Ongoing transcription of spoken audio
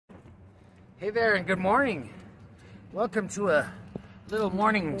Hey there and good morning. Welcome to a little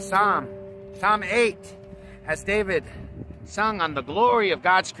morning psalm, Psalm 8, as David sung on the glory of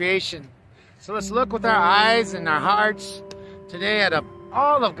God's creation. So let's look with our eyes and our hearts today at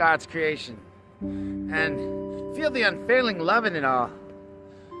all of God's creation and feel the unfailing love in it all.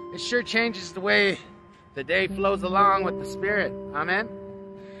 It sure changes the way the day flows along with the Spirit. Amen.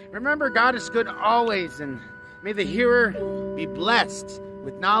 Remember, God is good always, and may the hearer be blessed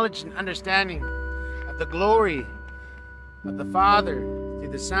with knowledge and understanding of the glory of the Father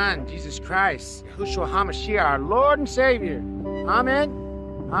through the Son, Jesus Christ, Yahushua HaMashiach, our Lord and Savior. Amen.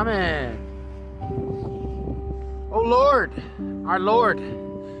 Amen. O Lord, our Lord,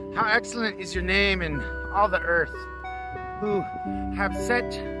 how excellent is your name in all the earth, who have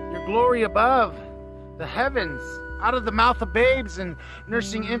set your glory above the heavens. Out of the mouth of babes and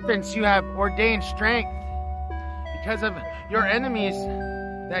nursing infants you have ordained strength because of your enemies,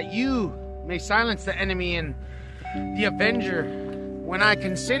 that you may silence the enemy and the avenger. When I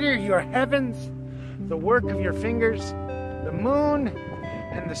consider your heavens, the work of your fingers, the moon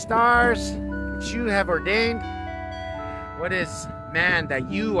and the stars which you have ordained, what is man that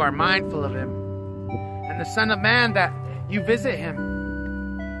you are mindful of him, and the Son of Man that you visit him?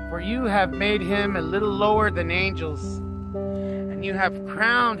 For you have made him a little lower than angels, and you have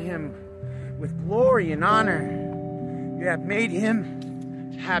crowned him with glory and honor. You have made him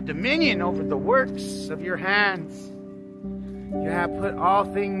to have dominion over the works of your hands. You have put all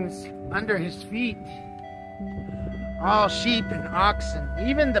things under his feet, all sheep and oxen,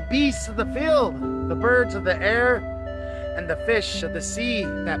 even the beasts of the field, the birds of the air, and the fish of the sea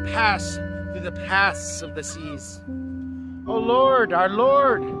that pass through the paths of the seas. O Lord, our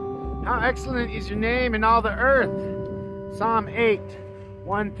Lord, how excellent is your name in all the earth. Psalm 8,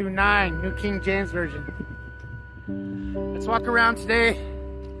 1 through 9, New King James Version. Let's walk around today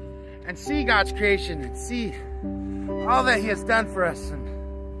and see God's creation and see all that he has done for us,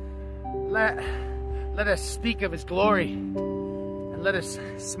 and let us speak of his glory, and let us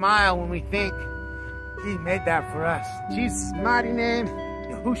smile when we think he made that for us. In Jesus' mighty name,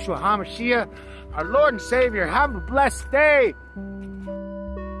 Yahushua HaMashiach, our Lord and Savior. Have a blessed day.